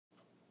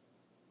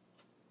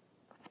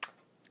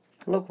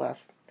Hello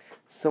class.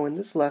 So in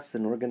this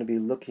lesson we're going to be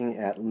looking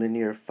at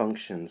linear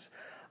functions.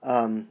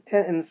 And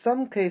in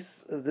some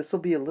case this will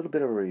be a little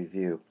bit of a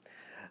review.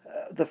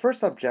 The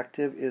first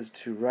objective is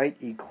to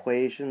write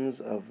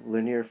equations of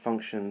linear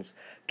functions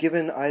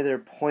given either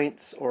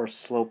points or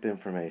slope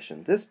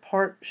information. This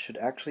part should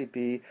actually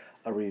be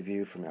a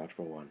review from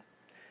Algebra 1.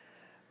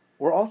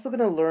 We're also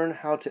going to learn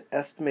how to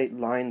estimate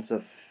lines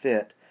of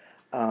fit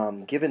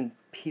given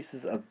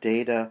pieces of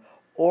data,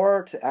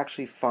 or to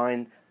actually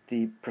find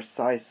the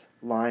precise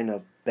line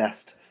of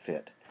best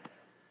fit.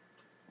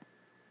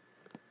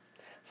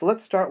 So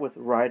let's start with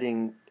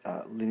writing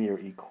linear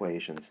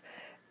equations.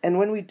 And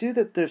when we do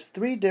that, there's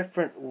three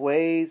different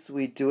ways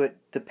we do it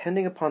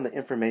depending upon the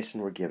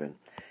information we're given.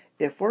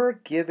 If we're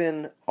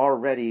given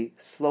already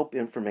slope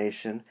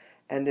information,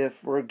 and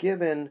if we're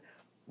given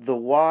the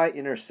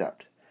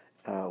y-intercept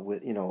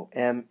with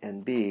m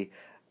and b,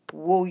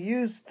 we'll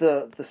use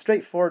the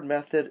straightforward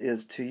method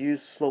is to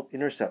use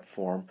slope-intercept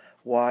form.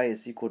 Y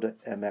is equal to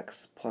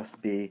mx plus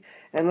b.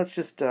 And let's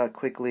just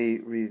quickly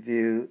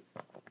review.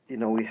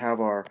 We have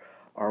our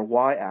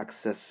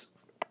y-axis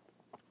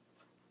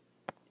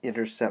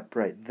intercept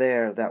right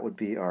there. That would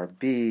be our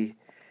b,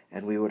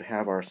 and we would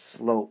have our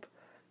slope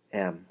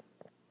m.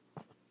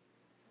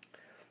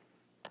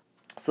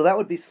 So that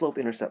would be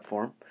slope-intercept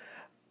form.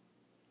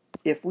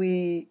 If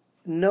we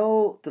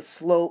know the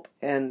slope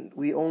and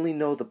we only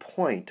know the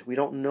point, we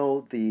don't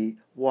know the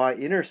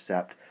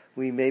y-intercept,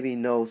 we maybe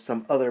know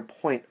some other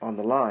point on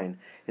the line.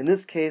 In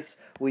this case,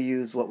 we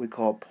use what we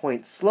call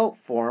point-slope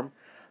form.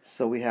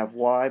 So we have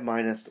y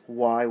minus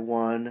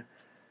y1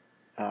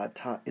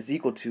 is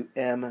equal to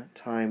m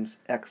times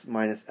x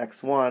minus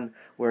x1,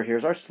 where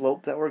here's our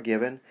slope that we're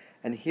given,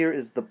 and here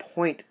is the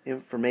point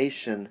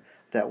information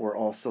that we're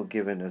also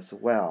given as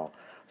well.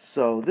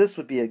 So this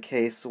would be a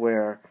case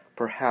where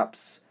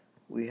perhaps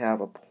we have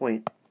a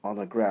point on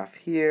the graph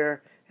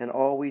here, and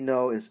all we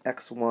know is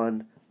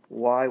x1,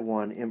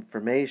 y1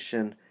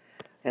 information,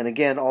 and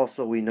again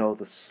also we know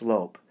the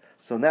slope.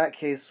 So in that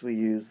case we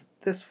use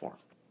this form.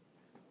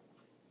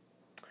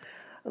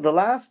 The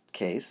last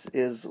case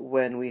is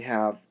when we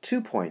have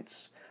 2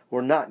 points.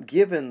 We're not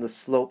given the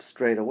slope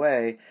straight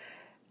away,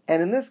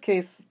 and in this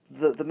case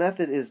the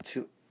method is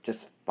to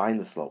just find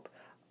the slope.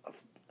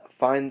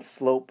 Find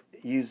slope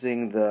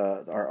using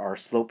our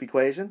slope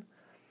equation.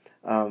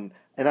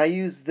 And I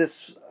use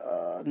this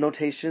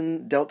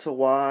notation, delta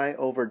y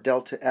over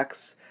delta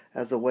x,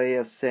 as a way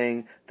of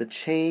saying the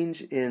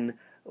change in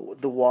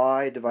the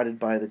y divided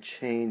by the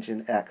change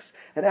in x.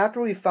 And after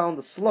we found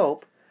the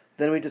slope,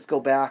 then we just go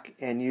back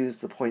and use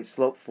the point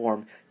slope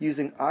form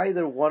using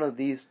either one of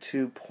these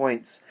 2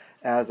 points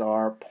as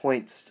our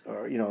points,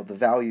 or the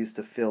values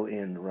to fill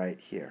in right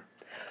here.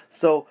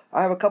 So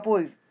I have a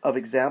couple of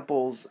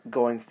examples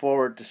going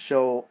forward to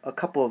show a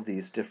couple of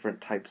these different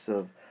types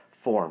of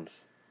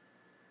forms.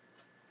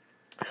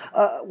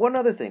 One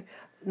other thing,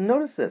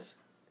 notice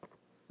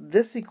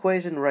this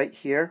equation right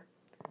here.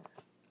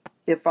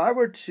 If I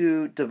were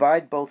to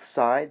divide both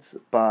sides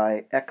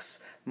by x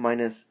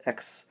minus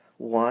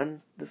x1,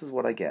 this is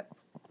what I get.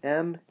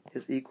 M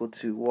is equal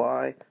to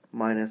y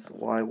minus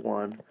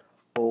y1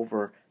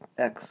 over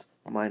x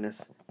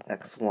minus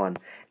x1.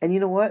 And you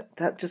know what?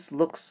 That just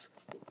looks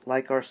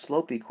like our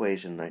slope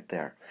equation right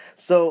there.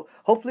 So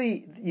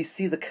hopefully you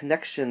see the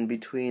connection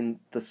between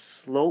the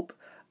slope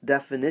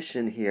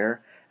definition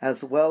here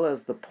as well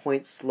as the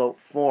point slope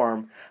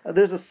form.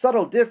 There's a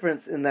subtle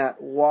difference in that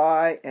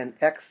y and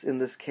x in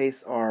this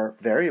case are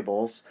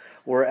variables,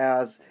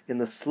 whereas in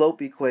the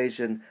slope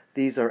equation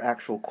these are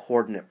actual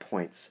coordinate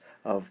points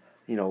of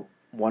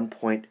one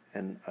point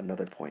and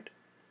another point.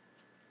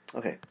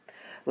 Okay,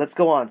 let's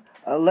go on.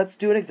 Let's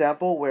do an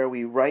example where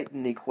we write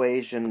an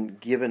equation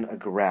given a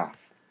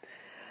graph.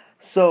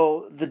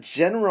 So the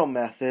general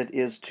method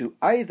is to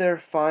either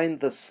find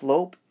the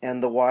slope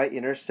and the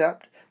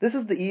y-intercept. This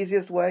is the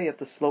easiest way if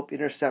the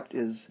slope-intercept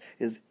is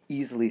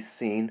easily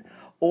seen,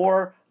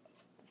 or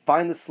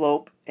find the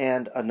slope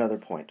and another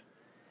point.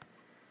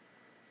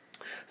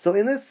 So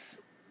in this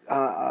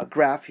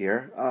graph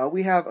here,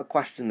 we have a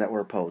question that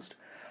we're posed.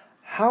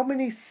 How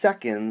many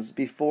seconds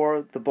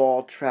before the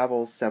ball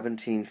travels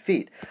 17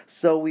 feet?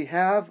 So we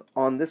have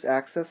on this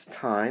axis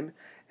time,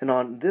 and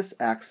on this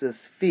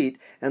axis feet,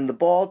 and the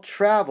ball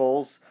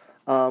travels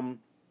farther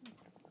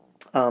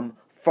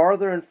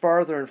and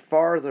farther and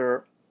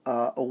farther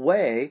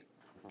away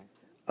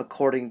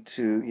according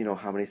to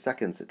how many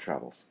seconds it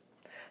travels.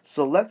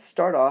 So let's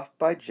start off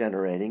by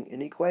generating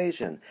an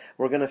equation.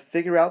 We're going to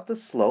figure out the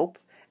slope,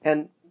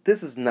 and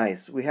this is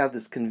nice. We have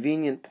this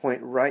convenient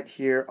point right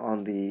here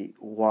on the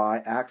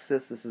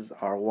y-axis. This is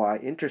our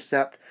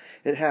y-intercept.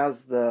 It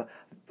has the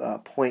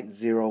point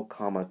 0,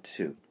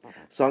 2.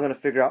 So I'm going to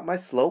figure out my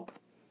slope.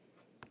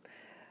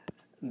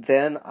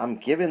 Then I'm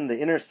given the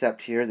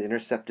intercept here. The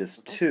intercept is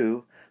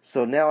 2.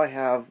 So now I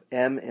have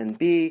m and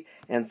b,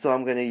 and so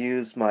I'm going to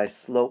use my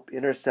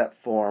slope-intercept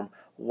form.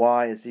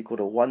 Y is equal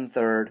to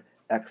 1/3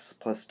 x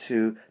plus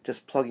 2.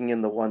 Just plugging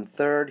in the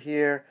 1/3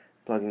 here,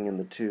 plugging in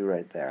the 2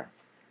 right there.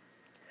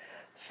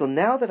 So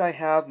now that I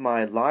have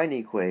my line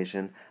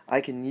equation,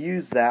 I can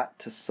use that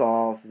to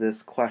solve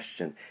this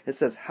question. It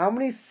says, how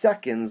many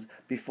seconds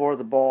before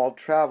the ball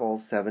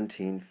travels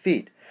 17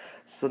 feet?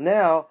 So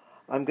now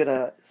I'm going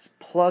to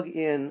plug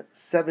in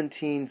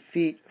 17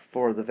 feet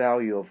for the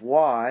value of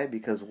y,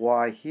 because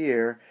y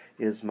here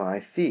is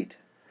my feet.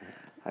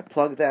 I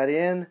plug that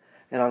in,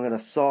 and I'm going to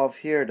solve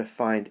here to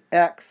find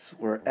x,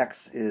 where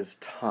x is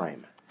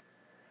time.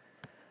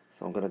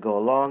 So I'm going to go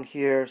along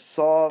here,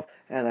 solve,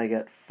 and I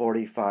get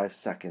 45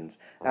 seconds.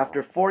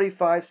 After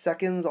 45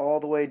 seconds, all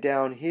the way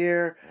down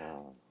here,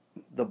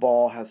 the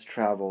ball has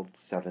traveled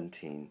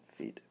 17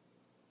 feet.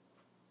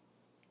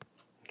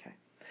 Okay.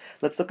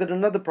 Let's look at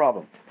another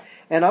problem.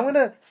 And I'm going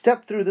to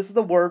step through, this is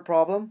a word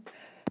problem,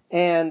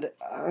 and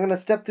I'm going to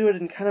step through it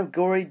in kind of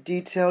gory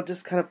detail,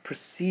 just kind of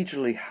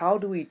procedurally. How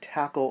do we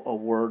tackle a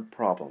word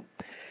problem?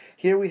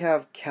 Here we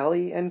have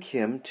Kelly and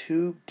Kim,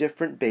 two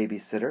different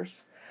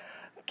babysitters.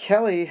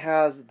 Kelly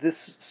has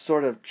this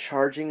sort of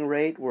charging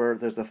rate where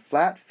there's a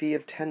flat fee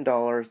of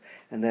 $10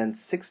 and then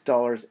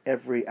 $6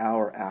 every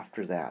hour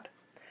after that.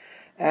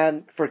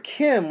 And for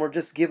Kim, we're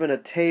just given a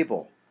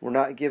table. We're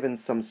not given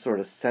some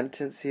sort of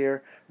sentence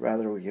here,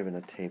 rather we're given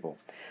a table.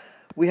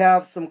 We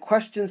have some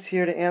questions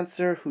here to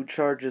answer: who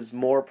charges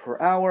more per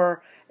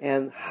hour,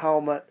 and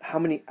how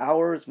many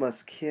hours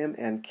must Kim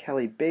and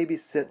Kelly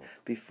babysit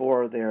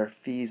before their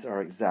fees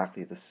are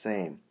exactly the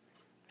same.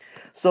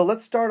 So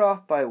let's start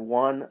off by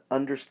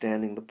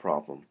understanding the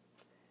problem.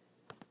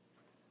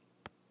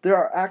 There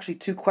are actually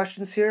two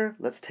questions here.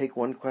 Let's take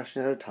one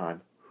question at a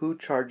time. Who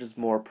charges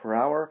more per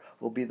hour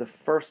will be the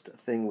first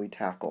thing we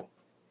tackle.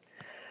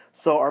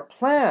 So our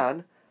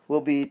plan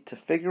will be to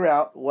figure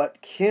out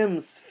what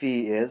Kim's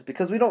fee is,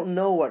 because we don't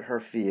know what her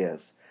fee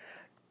is.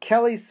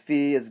 Kelly's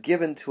fee is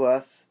given to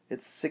us.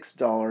 It's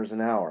 $6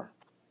 an hour.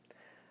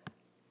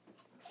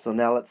 So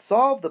now let's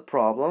solve the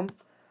problem.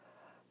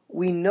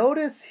 We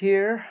notice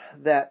here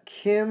that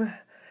Kim,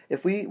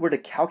 if we were to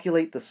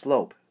calculate the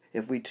slope,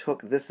 if we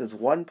took this as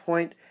one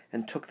point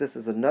and took this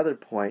as another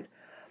point,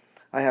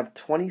 I have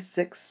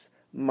 26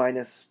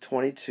 minus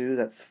 22,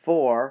 that's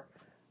 4,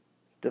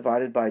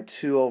 divided by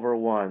 2 over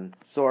 1.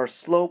 So our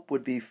slope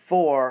would be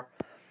 4.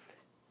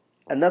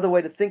 Another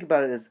way to think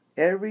about it is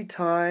every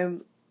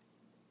time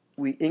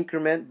we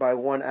increment by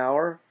 1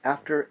 hour,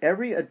 after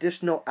every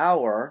additional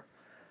hour,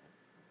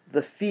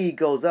 the fee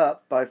goes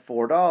up by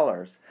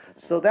 $4.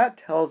 So that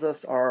tells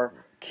us our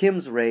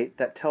Kim's rate,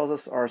 that tells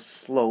us our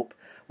slope,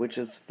 which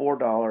is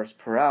 $4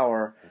 per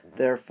hour.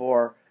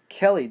 Therefore,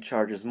 Kelly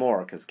charges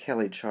more, because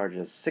Kelly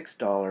charges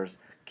 $6,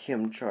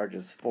 Kim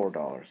charges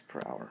 $4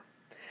 per hour.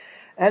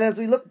 And as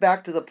we look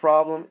back to the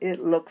problem,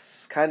 it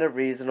looks kind of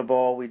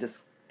reasonable. We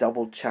just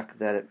double check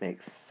that it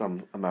makes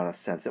some amount of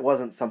sense. It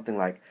wasn't something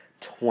like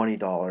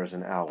 $20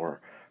 an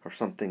hour or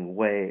something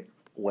way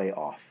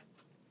off.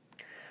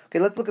 Okay,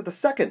 let's look at the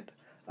second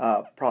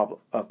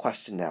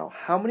question now.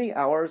 How many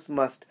hours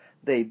must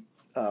they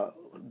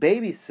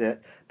babysit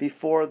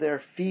before their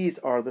fees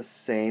are the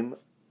same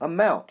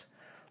amount?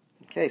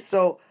 Okay,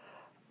 so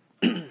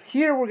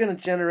here we're going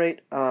to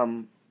generate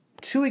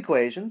two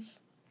equations.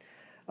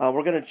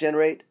 We're going to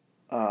generate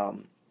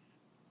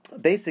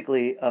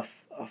basically a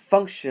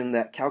function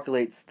that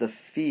calculates the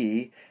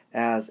fee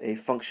as a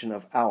function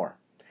of hour.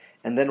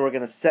 And then we're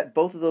going to set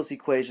both of those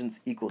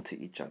equations equal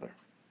to each other.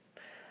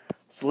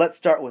 So let's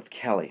start with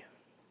Kelly.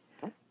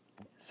 It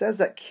says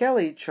that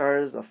Kelly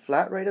charges a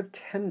flat rate of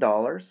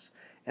 $10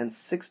 and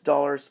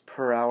 $6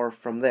 per hour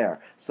from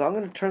there. So I'm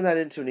going to turn that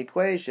into an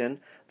equation.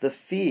 The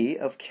fee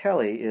of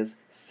Kelly is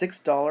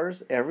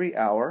 $6 every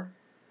hour.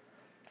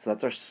 So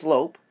that's our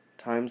slope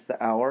times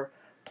the hour,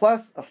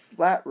 plus a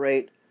flat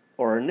rate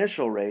or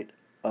initial rate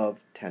of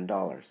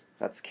 $10.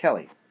 That's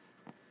Kelly.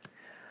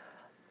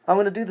 I'm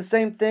going to do the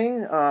same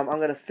thing. I'm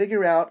going to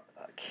figure out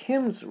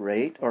Kim's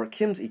rate, or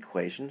Kim's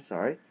equation,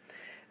 sorry.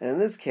 And in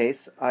this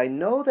case, I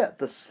know that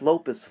the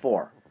slope is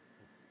 4.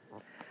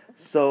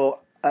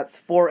 So that's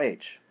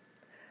 4h.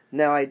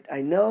 Now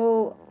I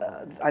know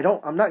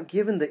I'm not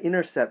given the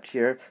intercept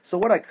here. So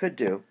what I could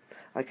do,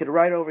 I could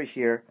write over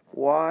here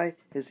y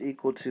is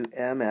equal to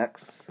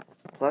mx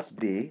plus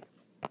b.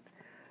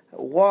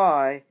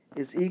 Y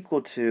is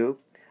equal to,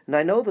 and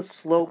I know the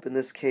slope in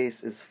this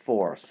case is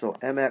 4, so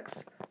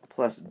mx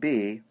plus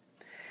b.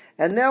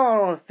 And now I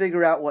want to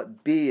figure out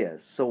what b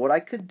is. So what I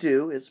could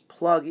do is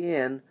plug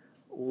in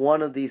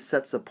one of these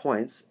sets of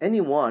points,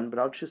 any one, but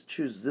I'll just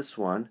choose this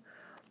one,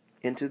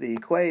 into the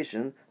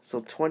equation.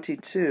 So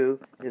 22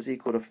 is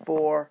equal to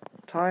 4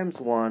 times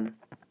 1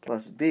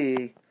 plus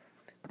b.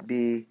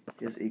 B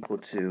is equal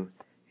to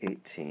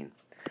 18.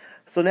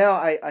 So now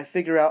I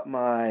figure out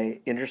my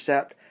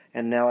intercept,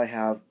 and now I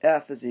have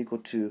f is equal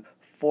to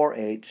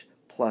 4h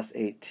plus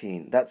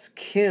 18. That's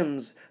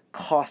Kim's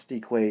cost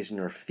equation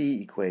or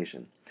fee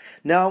equation.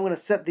 Now I'm going to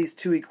set these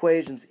two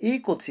equations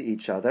equal to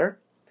each other,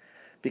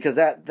 because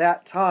at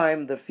that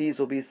time the fees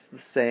will be the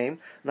same.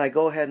 And I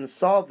go ahead and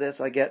solve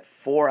this, I get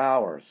 4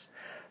 hours.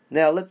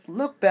 Now let's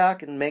look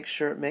back and make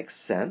sure it makes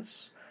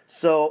sense.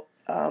 So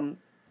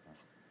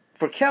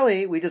For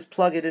Kelly, we just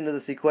plug it into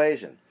this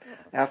equation.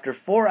 After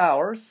 4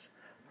 hours,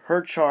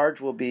 her charge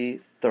will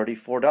be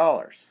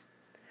 $34.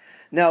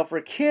 Now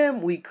for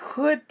Kim, we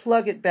could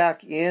plug it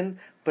back in,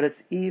 but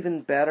it's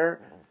even better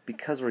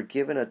because we're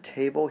given a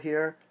table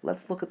here.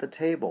 Let's look at the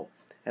table.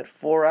 At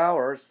 4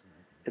 hours,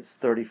 it's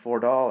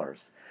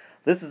 $34.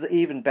 This is an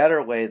even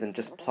better way than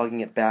just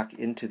plugging it back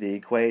into the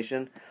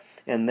equation.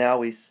 And now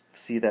we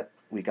see that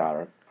we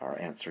got our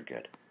answer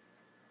good.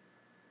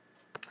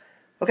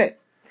 Okay,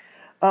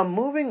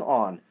 moving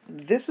on.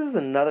 This is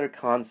another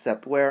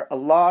concept where a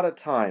lot of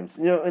times,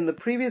 in the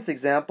previous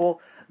example,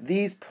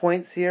 these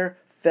points here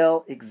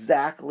fell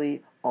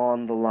exactly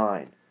on the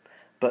line.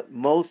 But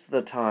most of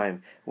the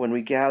time, when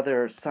we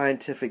gather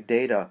scientific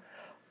data,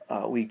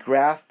 we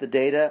graph the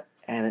data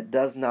and it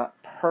does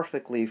not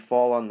perfectly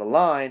fall on the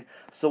line.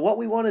 So what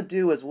we want to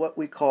do is what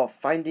we call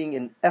finding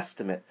an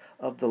estimate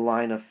of the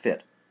line of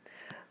fit.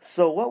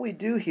 So what we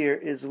do here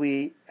is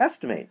we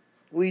estimate.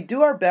 We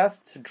do our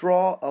best to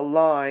draw a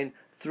line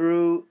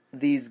through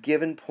these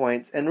given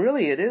points, and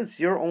really it is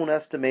your own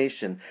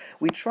estimation.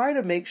 We try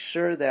to make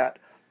sure that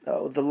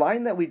the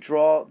line that we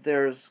draw,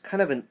 there's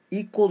kind of an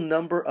equal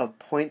number of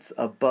points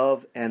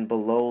above and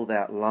below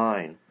that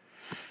line.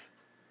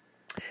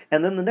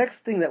 And then the next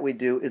thing that we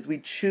do is we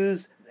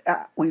choose,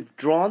 we've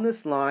drawn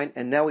this line,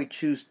 and now we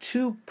choose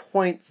 2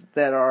 points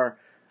that are,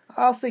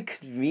 I'll say,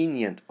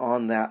 convenient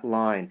on that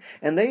line.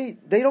 And they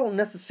don't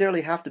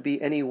necessarily have to be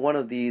any one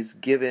of these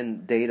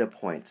given data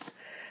points.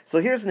 So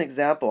here's an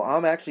example.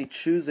 I'm actually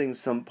choosing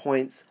some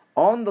points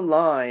on the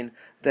line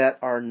that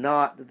are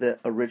not the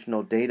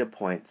original data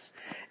points.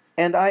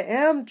 And I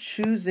am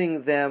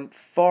choosing them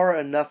far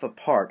enough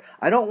apart.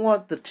 I don't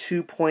want the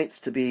 2 points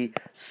to be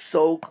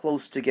so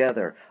close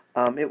together.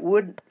 It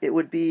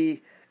would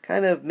be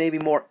kind of maybe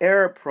more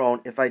error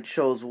prone if I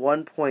chose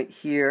one point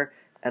here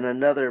and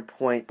another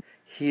point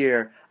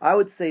here. I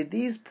would say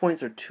these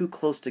points are too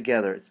close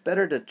together. It's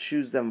better to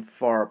choose them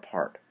far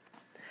apart.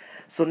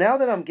 So now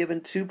that I'm given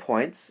 2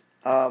 points,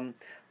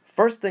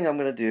 first thing I'm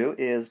going to do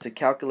is to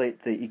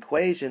calculate the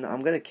equation.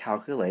 I'm going to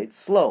calculate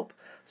slope.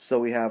 So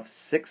we have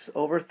 6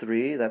 over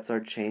 3, that's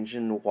our change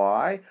in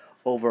y,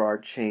 over our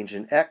change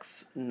in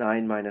x,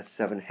 9 minus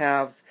 7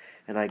 halves,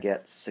 and I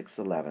get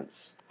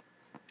 6/11.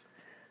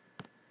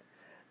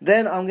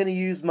 Then I'm going to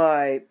use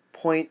my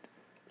point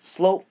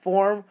slope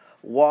form,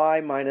 y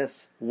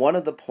minus one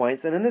of the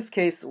points. And in this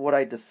case, what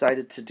I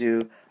decided to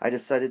do, I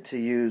decided to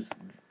use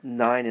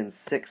 9 and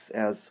 6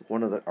 as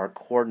one of our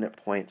coordinate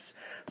points.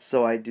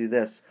 So I do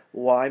this,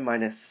 y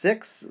minus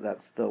 6,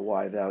 that's the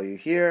y value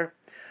here,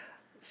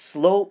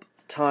 slope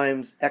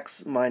times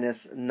x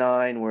minus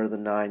 9, where the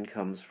 9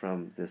 comes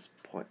from this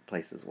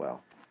place as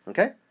well.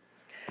 Okay?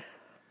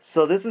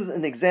 So this is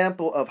an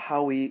example of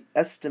how we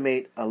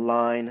estimate a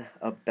line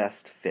of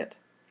best fit.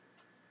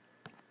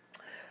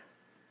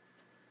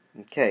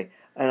 Okay,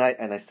 and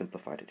I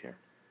simplified it here.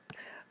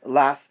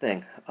 Last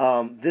thing,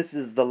 this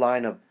is the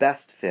line of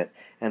best fit,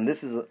 and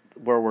this is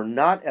where we're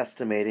not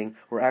estimating,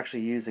 we're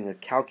actually using a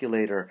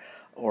calculator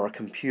or a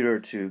computer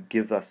to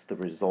give us the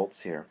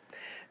results here.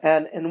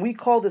 And we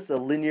call this a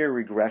linear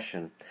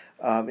regression.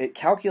 It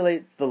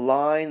calculates the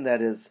line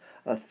that is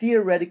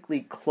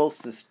theoretically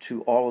closest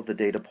to all of the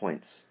data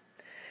points.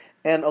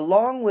 And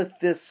along with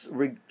this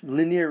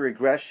linear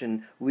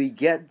regression, we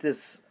get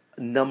this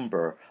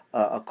number,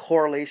 a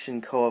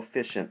correlation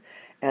coefficient.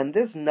 And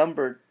this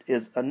number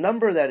is a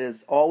number that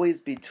is always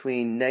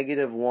between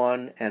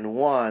 -1 and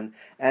 1,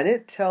 and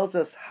it tells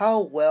us how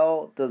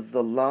well does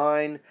the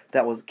line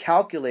that was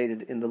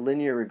calculated in the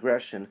linear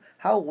regression,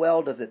 how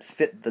well does it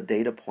fit the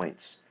data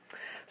points.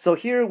 So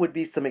here would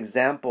be some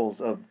examples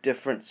of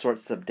different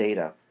sorts of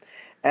data.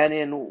 And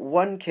in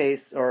one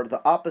case, or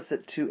the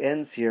opposite 2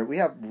 ends here, we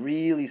have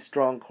really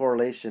strong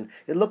correlation.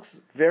 It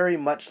looks very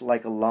much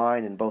like a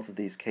line in both of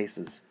these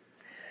cases.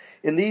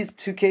 In these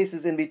 2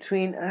 cases in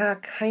between,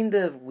 kind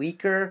of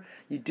weaker.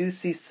 You do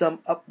see some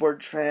upward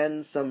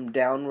trend, some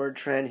downward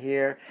trend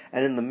here.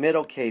 And in the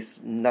middle case,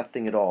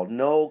 nothing at all.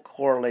 No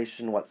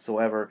correlation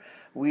whatsoever.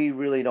 We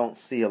really don't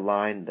see a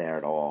line there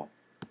at all.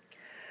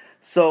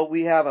 So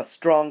we have a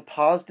strong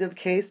positive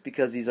case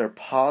because these are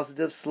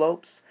positive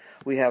slopes.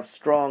 We have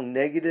strong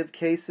negative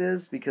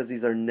cases because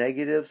these are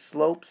negative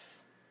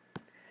slopes.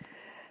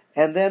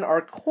 And then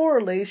our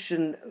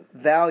correlation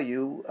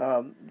value,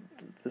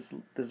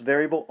 this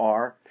variable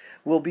r,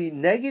 will be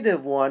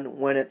 -1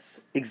 when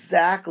it's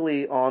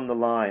exactly on the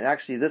line.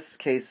 Actually, this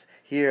case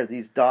here,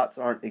 these dots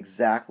aren't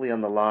exactly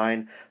on the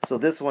line. So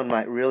this one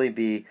might really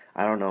be,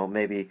 I don't know,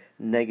 maybe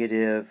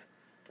negative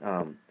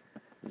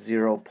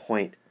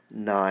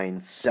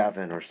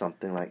 0.97 or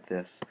something like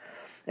this.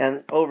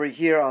 And over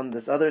here on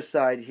this other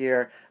side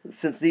here,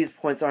 since these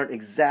points aren't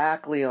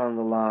exactly on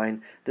the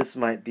line, this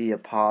might be a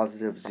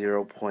positive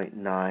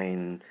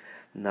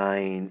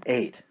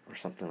 0.998 or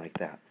something like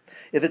that.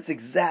 If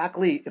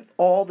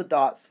all the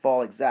dots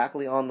fall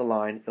exactly on the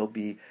line, it'll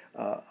be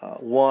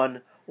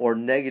 1 or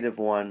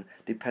 -1,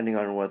 depending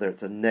on whether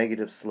it's a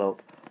negative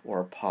slope or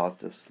a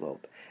positive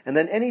slope. And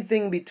then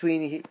anything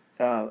between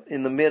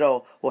in the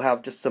middle will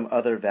have just some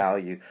other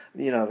value.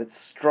 If it's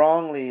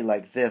strongly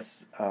like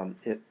this,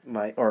 it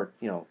might, or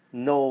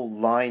no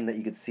line that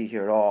you could see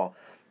here at all,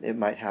 it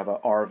might have a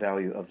R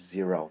value of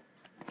 0.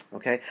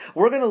 Okay,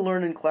 we're going to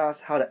learn in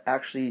class how to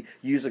actually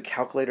use a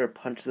calculator to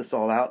punch this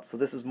all out. So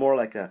this is more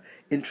like an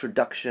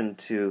introduction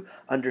to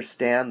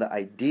understand the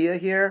idea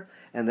here,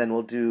 and then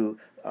we'll do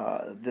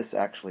this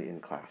actually in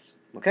class.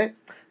 Okay,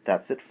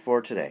 that's it for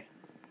today.